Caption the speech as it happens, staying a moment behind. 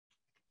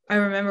I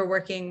remember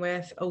working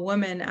with a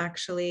woman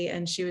actually,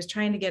 and she was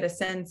trying to get a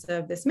sense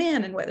of this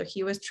man and whether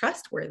he was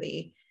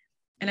trustworthy.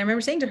 And I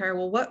remember saying to her,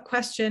 well, what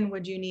question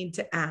would you need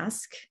to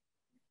ask?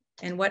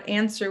 And what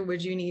answer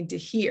would you need to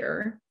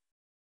hear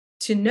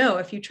to know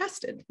if you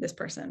trusted this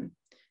person?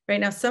 Right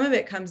now, some of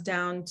it comes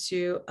down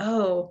to,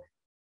 oh,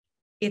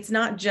 it's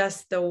not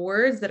just the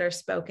words that are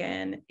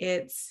spoken,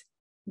 it's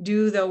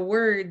do the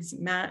words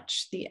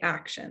match the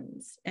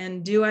actions?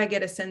 And do I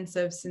get a sense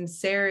of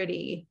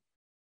sincerity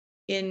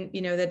in,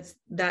 that's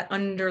that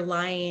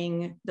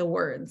underlying the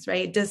words,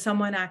 right? Does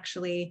someone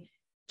actually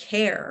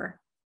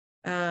care?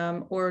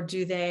 Or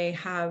do they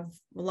have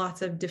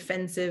lots of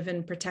defensive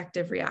and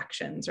protective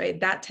reactions, right?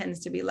 That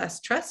tends to be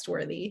less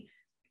trustworthy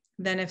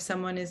than if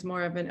someone is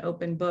more of an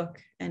open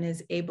book and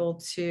is able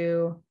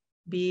to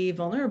be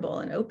vulnerable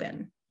and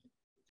open.